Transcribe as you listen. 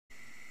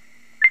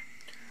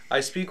I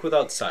speak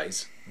without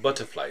sighs.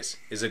 Butterflies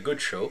is a good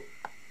show.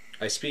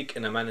 I speak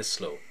in a manner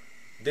slow.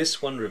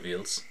 This one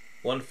reveals,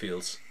 one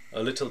feels,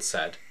 a little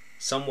sad,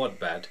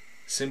 somewhat bad,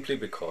 simply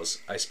because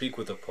I speak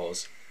with a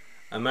pause.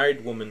 A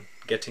married woman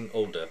getting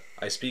older,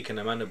 I speak in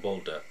a manner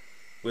bolder,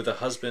 with a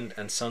husband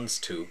and sons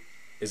too,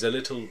 is a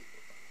little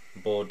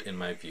bored in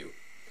my view.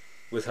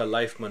 With her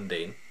life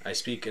mundane, I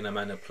speak in a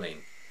manner plain,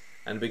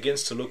 and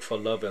begins to look for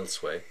love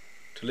elsewhere.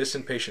 To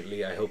listen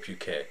patiently, I hope you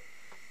care.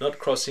 Not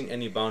crossing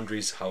any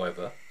boundaries,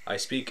 however, I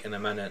speak in a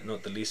manner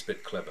not the least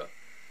bit clever.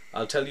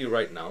 I'll tell you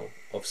right now,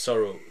 of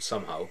sorrow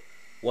somehow,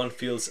 one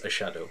feels a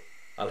shadow,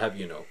 I'll have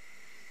you know.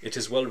 It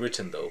is well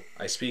written though,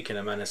 I speak in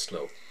a manner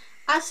slow.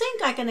 I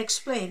think I can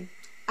explain.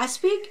 I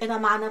speak in a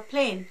manner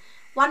plain.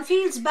 One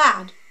feels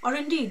bad, or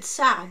indeed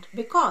sad,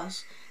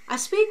 because I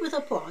speak with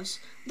a pause.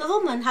 The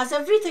woman has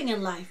everything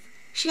in life.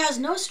 She has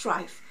no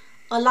strife.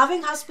 A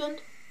loving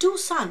husband, two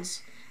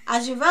sons,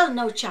 as you well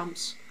know,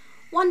 chums.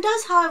 One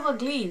does, however,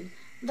 glean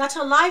that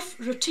her life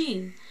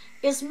routine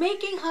is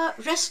making her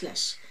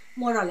restless,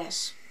 more or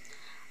less.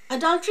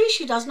 Adultery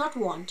she does not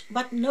want,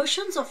 but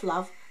notions of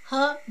love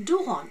her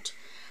do haunt.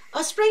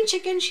 A spring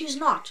chicken she's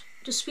not,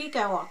 to speak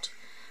I ought.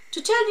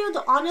 To tell you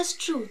the honest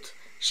truth,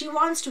 she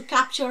wants to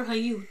capture her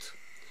youth.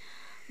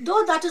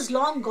 Though that is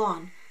long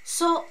gone,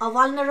 so a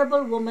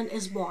vulnerable woman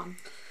is born.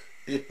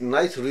 It's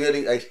nice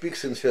really, I speak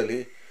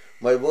sincerely.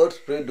 My words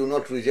pray do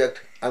not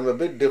reject. I'm a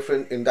bit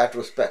different in that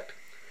respect.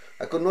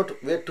 I could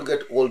not wait to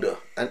get older,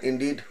 and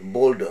indeed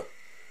bolder.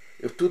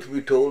 If truth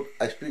be told,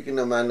 I speak in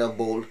a manner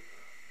bold.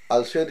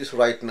 I'll say this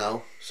right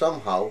now.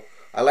 Somehow,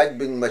 I like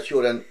being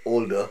mature and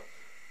older,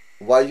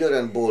 wiser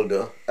and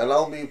bolder.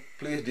 Allow me,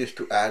 please, this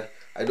to add.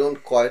 I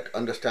don't quite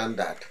understand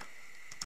that.